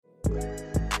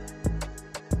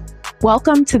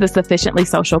Welcome to the Sufficiently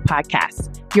Social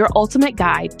podcast, your ultimate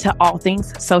guide to all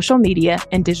things social media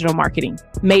and digital marketing,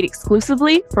 made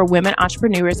exclusively for women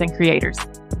entrepreneurs and creators.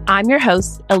 I'm your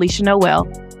host, Alicia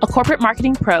Noel, a corporate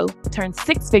marketing pro turned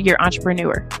six-figure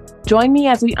entrepreneur. Join me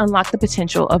as we unlock the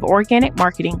potential of organic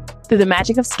marketing through the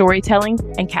magic of storytelling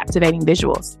and captivating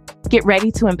visuals. Get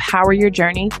ready to empower your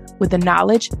journey with the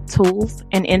knowledge, tools,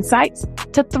 and insights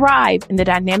to thrive in the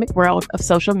dynamic world of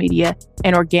social media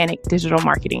and organic digital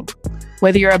marketing.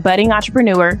 Whether you're a budding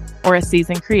entrepreneur or a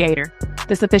seasoned creator,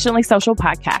 the Sufficiently Social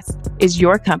podcast is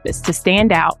your compass to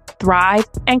stand out, thrive,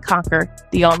 and conquer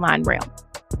the online realm.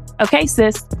 Okay,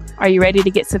 sis, are you ready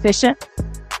to get sufficient?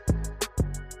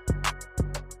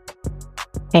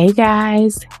 Hey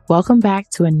guys, welcome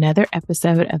back to another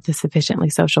episode of the Sufficiently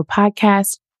Social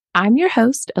podcast. I'm your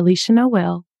host, Alicia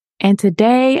Noel, and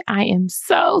today I am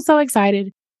so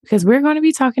excited because we're going to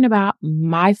be talking about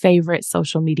my favorite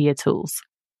social media tools.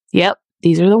 Yep,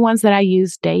 these are the ones that I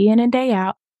use day in and day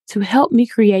out to help me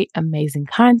create amazing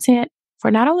content for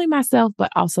not only myself,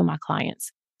 but also my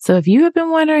clients. So if you have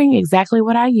been wondering exactly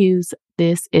what I use,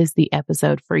 this is the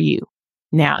episode for you.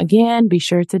 Now, again, be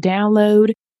sure to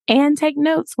download and take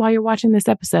notes while you're watching this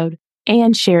episode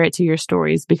and share it to your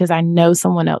stories because I know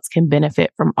someone else can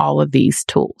benefit from all of these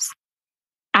tools.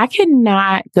 I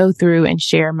cannot go through and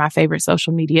share my favorite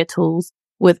social media tools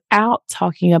without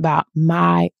talking about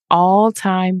my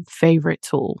all-time favorite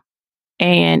tool.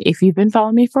 And if you've been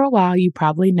following me for a while, you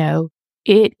probably know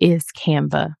it is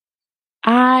Canva.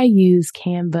 I use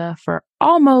Canva for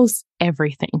almost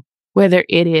everything, whether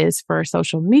it is for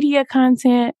social media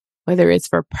content, whether it's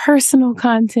for personal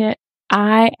content.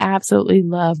 I absolutely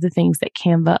love the things that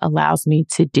Canva allows me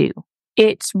to do.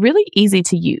 It's really easy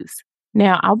to use.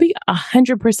 Now, I'll be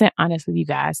 100% honest with you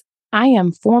guys. I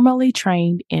am formally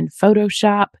trained in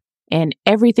Photoshop and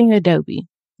everything Adobe.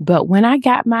 But when I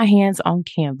got my hands on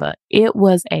Canva, it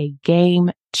was a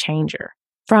game changer.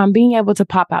 From being able to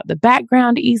pop out the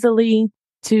background easily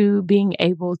to being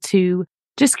able to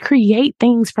just create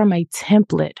things from a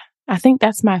template. I think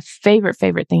that's my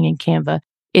favorite thing in Canva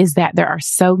is that there are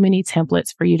so many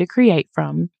templates for you to create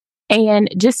from. And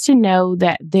just to know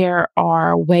that there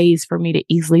are ways for me to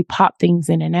easily pop things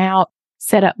in and out,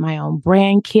 set up my own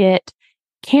brand kit.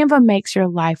 Canva makes your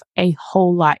life a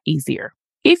whole lot easier.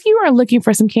 If you are looking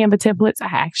for some Canva templates, I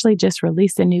actually just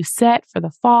released a new set for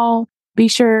the fall. Be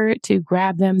sure to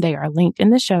grab them. They are linked in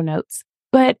the show notes.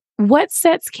 But what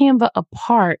sets Canva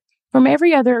apart from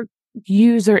every other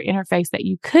user interface that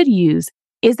you could use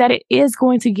is that it is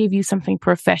going to give you something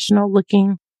professional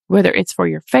looking, whether it's for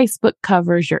your Facebook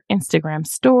covers, your Instagram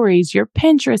stories, your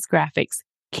Pinterest graphics.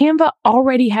 Canva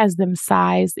already has them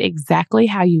sized exactly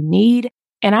how you need.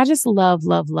 And I just love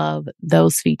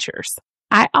those features.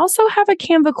 I also have a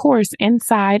Canva course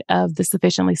inside of the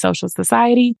Sufficiently Social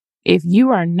Society. If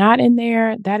you are not in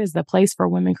there, that is the place for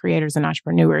women creators and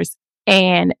entrepreneurs.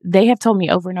 And they have told me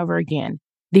over and over again,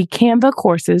 the Canva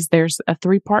courses, there's a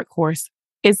 3-part course,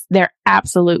 is their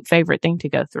absolute favorite thing to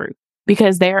go through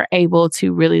because they are able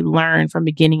to really learn from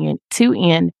beginning to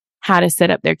end how to set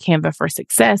up their Canva for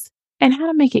success and how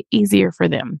to make it easier for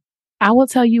them. I will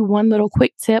tell you one little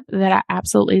quick tip that I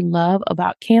absolutely love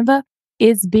about Canva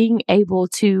is being able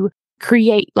to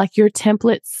create like your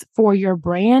templates for your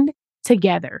brand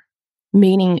together.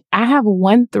 Meaning I have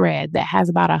one thread that has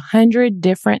about 100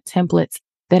 different templates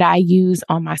that I use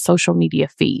on my social media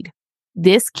feed.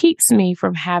 This keeps me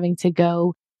from having to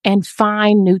go and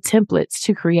find new templates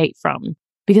to create from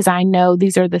because I know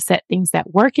these are the set things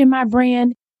that work in my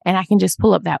brand and I can just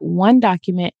pull up that one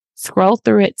document, scroll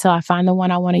through it till I find the one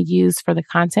I want to use for the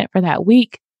content for that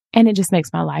week. And it just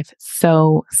makes my life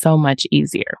so much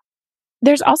easier.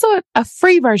 There's also a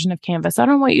free version of Canva. So I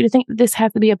don't want you to think that this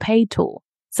has to be a paid tool.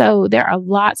 So there are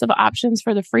lots of options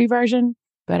for the free version,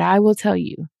 but I will tell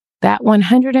you that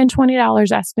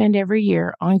 $120 I spend every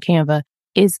year on Canva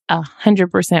is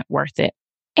 100% worth it.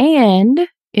 And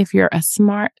if you're a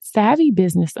smart, savvy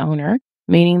business owner,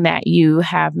 meaning that you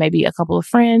have maybe a couple of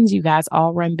friends, you guys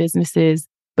all run businesses,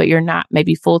 but you're not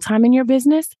maybe full-time in your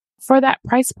business, for that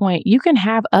price point, you can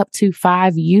have up to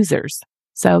 5 users.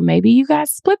 So maybe you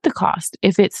guys split the cost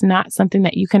if it's not something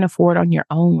that you can afford on your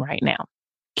own right now.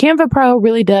 Canva Pro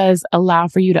really does allow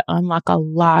for you to unlock a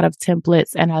lot of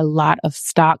templates and a lot of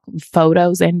stock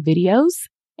photos and videos.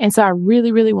 And so I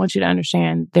really want you to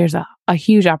understand there's a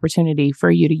huge opportunity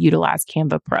for you to utilize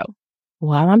Canva Pro.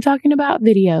 While I'm talking about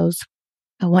videos,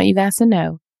 I want you guys to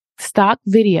know stock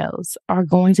videos are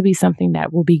going to be something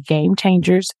that will be game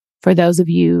changers for those of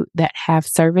you that have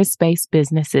service-based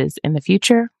businesses in the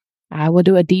future. I will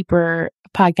do a deeper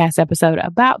podcast episode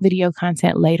about video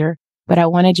content later, but I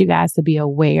wanted you guys to be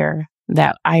aware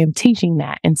that I am teaching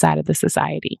that inside of the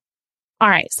society. All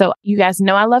right. So you guys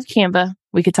know I love Canva.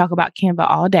 We could talk about Canva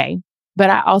all day, but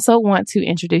I also want to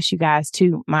introduce you guys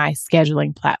to my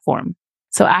scheduling platform.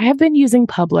 So I have been using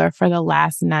Publer for the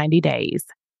last 90 days.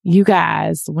 You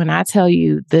guys, when I tell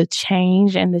you the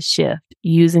change and the shift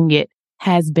using it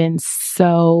has been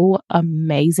so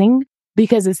amazing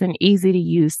because it's an easy to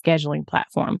use scheduling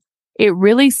platform. It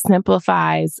really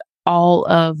simplifies all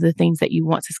of the things that you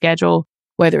want to schedule,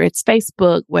 whether it's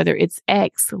Facebook, whether it's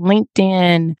X,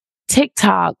 LinkedIn,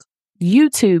 TikTok,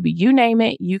 YouTube, you name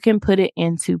it, you can put it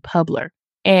into Publer.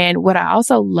 And what I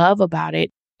also love about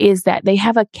it is that they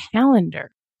have a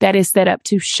calendar that is set up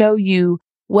to show you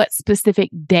what specific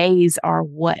days are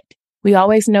what. We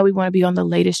always know we want to be on the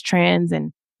latest trends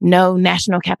and know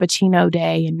National Cappuccino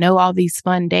Day and know all these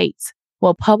fun dates.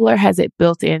 Well, Publer has it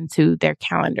built into their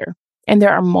calendar, and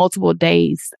there are multiple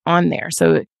days on there.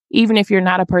 So even if you're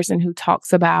not a person who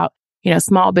talks about,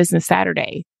 Small Business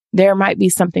Saturday, there might be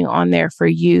something on there for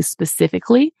you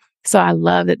specifically. So I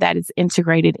love that that is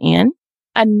integrated in.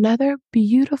 Another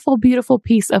beautiful, beautiful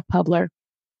piece of Publer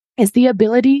is the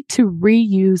ability to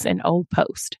reuse an old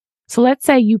post. So let's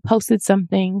say you posted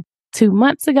something 2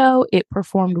 months ago, it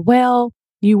performed well.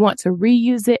 You want to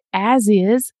reuse it as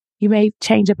is. You may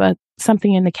change up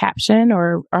something in the caption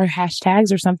or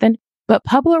hashtags or something, but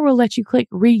Publer will let you click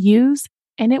reuse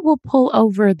and it will pull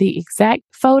over the exact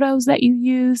photos that you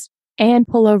used and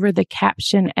pull over the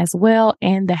caption as well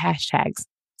and the hashtags.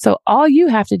 So all you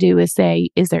have to do is say,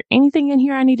 is there anything in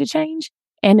here I need to change?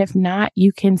 And if not,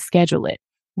 you can schedule it.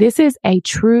 This is a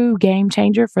true game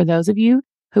changer for those of you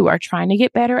who are trying to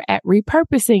get better at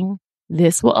repurposing.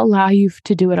 This will allow you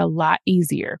to do it a lot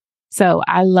easier. So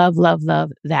I love, love,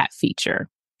 love that feature.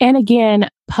 And again,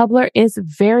 Publer is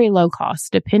very low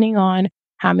cost depending on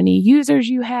how many users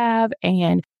you have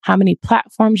and how many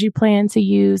platforms you plan to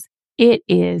use. It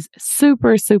is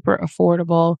super, super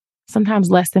affordable, sometimes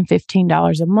less than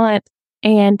 $15 a month,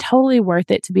 and totally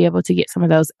worth it to be able to get some of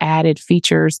those added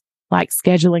features like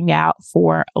scheduling out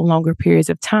for longer periods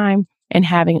of time and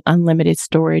having unlimited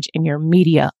storage in your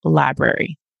media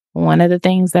library. One of the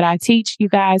things that I teach you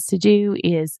guys to do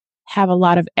is have a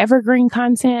lot of evergreen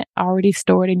content already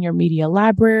stored in your media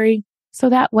library. So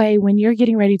that way, when you're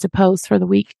getting ready to post for the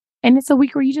week, and it's a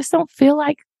week where you just don't feel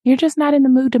like you're just not in the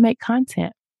mood to make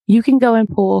content, you can go and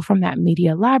pull from that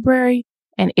media library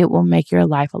and it will make your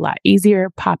life a lot easier.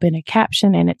 Pop in a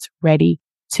caption and it's ready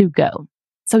to go.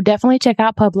 So definitely check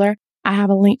out Publer. I have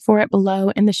a link for it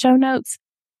below in the show notes.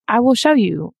 I will show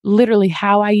you literally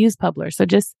how I use Publer. So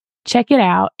just check it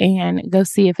out and go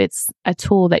see if it's a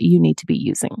tool that you need to be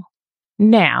using.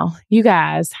 Now, you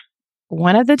guys,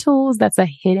 one of the tools that's a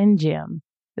hidden gem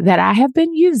that I have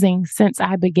been using since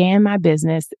I began my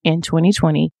business in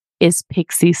 2020 is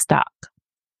Pixie Stock.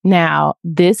 Now,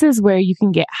 this is where you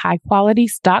can get high quality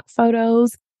stock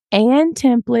photos and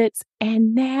templates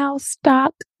and now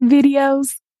stock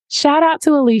videos. Shout out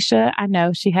to Alicia. I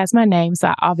know she has my name, so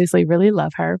I obviously really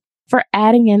love her for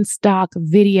adding in stock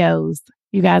videos.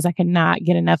 You guys, I cannot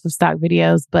get enough of stock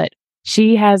videos, but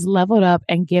she has leveled up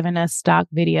and given us stock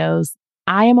videos.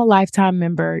 I am a lifetime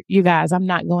member. You guys, I'm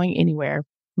not going anywhere,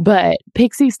 but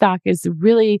Pixie Stock is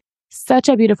really such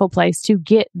a beautiful place to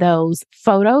get those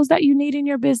photos that you need in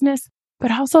your business,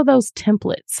 but also those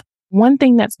templates. One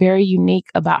thing that's very unique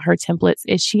about her templates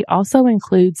is she also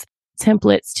includes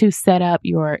templates to set up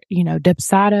your,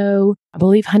 Dubsado, I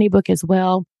believe HoneyBook as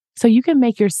well. So you can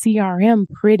make your CRM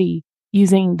pretty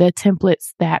using the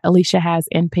templates that Alicia has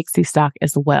in Pixie Stock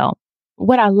as well.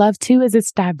 What I love too is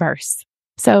it's diverse.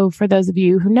 So for those of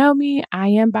you who know me, I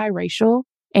am biracial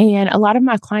and a lot of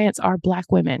my clients are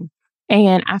Black women.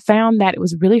 And I found that it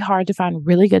was really hard to find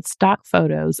really good stock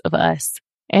photos of us.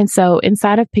 And so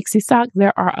inside of Pixie Stock,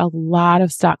 there are a lot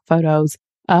of stock photos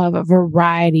of a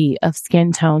variety of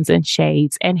skin tones and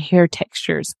shades and hair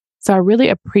textures. So I really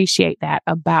appreciate that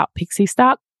about Pixie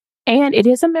Stock. And it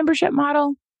is a membership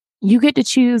model. You get to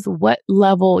choose what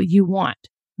level you want.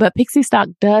 But Pixie Stock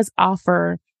does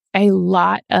offer a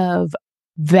lot of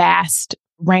vast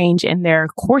range in their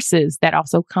courses that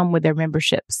also come with their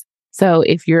memberships. So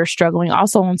if you're struggling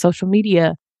also on social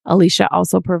media, Alicia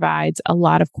also provides a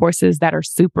lot of courses that are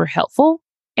super helpful.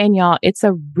 And y'all, it's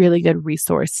a really good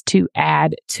resource to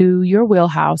add to your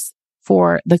wheelhouse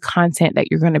for the content that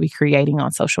you're going to be creating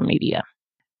on social media.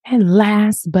 And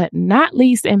last but not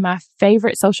least, in my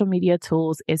favorite social media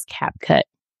tools is CapCut.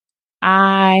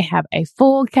 I have a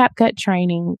full CapCut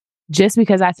training just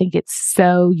because I think it's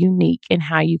so unique in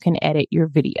how you can edit your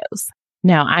videos.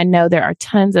 Now, I know there are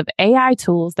tons of AI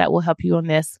tools that will help you on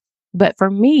this, but for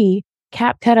me,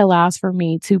 CapCut allows for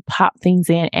me to pop things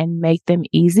in and make them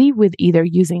easy with either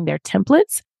using their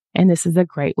templates. And this is a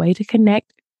great way to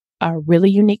connect really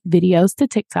unique videos to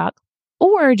TikTok,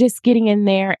 or just getting in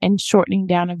there and shortening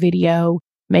down a video,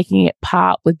 making it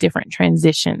pop with different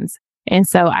transitions. And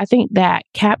so I think that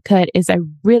CapCut is a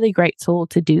really great tool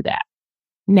to do that.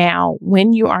 Now,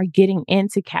 when you are getting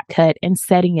into CapCut and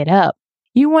setting it up,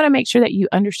 you want to make sure that you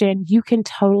understand you can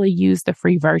totally use the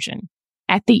free version.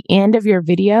 At the end of your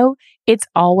video, it's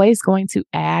always going to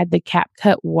add the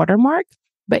CapCut watermark,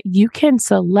 but you can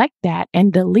select that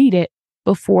and delete it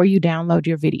before you download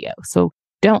your video. So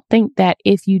don't think that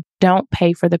if you don't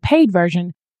pay for the paid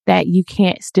version, that you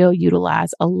can't still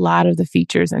utilize a lot of the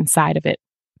features inside of it.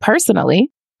 Personally,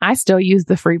 I still use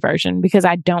the free version because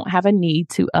I don't have a need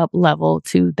to up level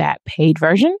to that paid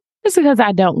version, just because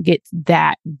I don't get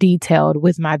that detailed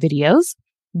with my videos.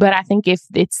 But I think if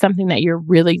it's something that you're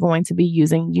really going to be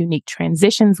using unique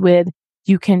transitions with,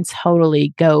 you can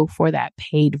totally go for that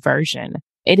paid version.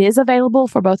 It is available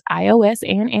for both iOS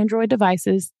and Android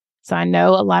devices. So I know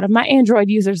a lot of my Android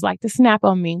users like to snap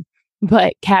on me,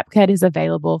 but CapCut is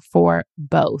available for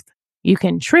both. You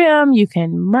can trim, you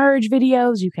can merge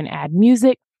videos, you can add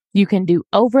music, you can do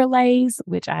overlays,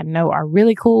 which I know are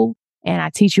really cool. And I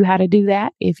teach you how to do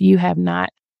that. If you have not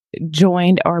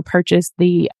joined or purchased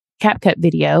the CapCut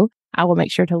video, I will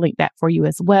make sure to link that for you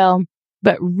as well.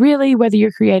 But really, whether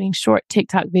you're creating short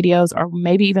TikTok videos or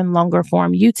maybe even longer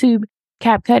form YouTube,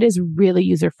 CapCut is really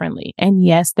user-friendly. And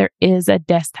yes, there is a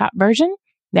desktop version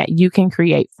that you can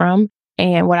create from.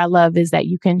 And what I love is that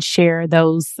you can share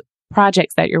those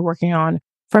projects that you're working on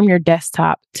from your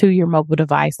desktop to your mobile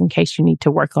device in case you need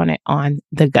to work on it on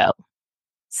the go.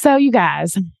 So you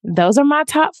guys, those are my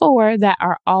top 4 that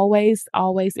are always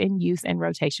in use and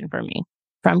rotation for me.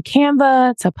 From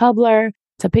Canva to Publer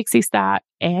to Pixie Stock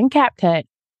and CapCut,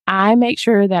 I make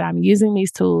sure that I'm using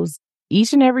these tools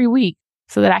each and every week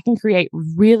so that I can create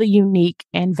really unique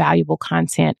and valuable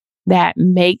content that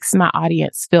makes my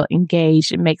audience feel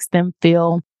engaged. It makes them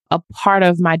feel a part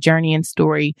of my journey and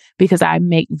story because I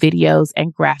make videos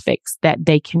and graphics that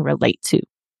they can relate to.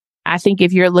 I think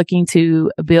if you're looking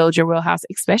to build your wheelhouse,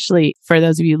 especially for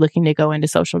those of you looking to go into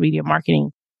social media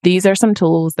marketing, these are some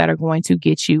tools that are going to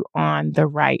get you on the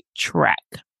right track.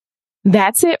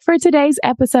 That's it for today's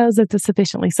episodes of the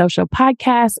Sufficiently Social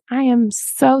podcast. I am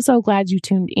so glad you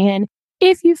tuned in.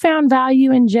 If you found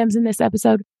value and gems in this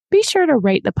episode, be sure to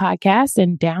rate the podcast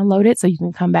and download it so you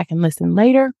can come back and listen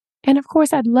later. And of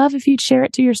course, I'd love if you'd share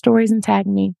it to your stories and tag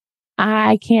me.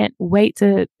 I can't wait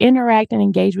to interact and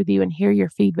engage with you and hear your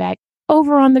feedback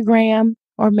over on the gram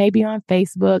or maybe on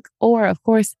Facebook or, of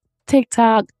course,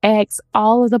 TikTok, X,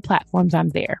 all of the platforms I'm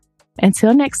there.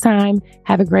 Until next time,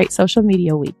 have a great social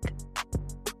media week.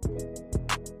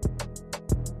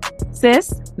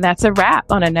 Sis, that's a wrap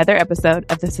on another episode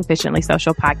of the Sufficiently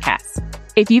Social podcast.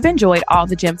 If you've enjoyed all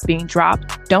the gems being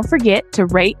dropped, don't forget to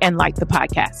rate and like the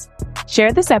podcast.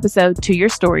 Share this episode to your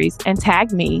stories and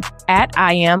tag me at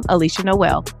I am Alicia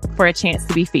Noel for a chance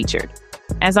to be featured.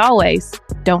 As always,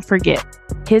 don't forget,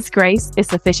 His grace is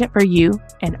sufficient for you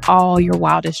and all your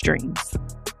wildest dreams.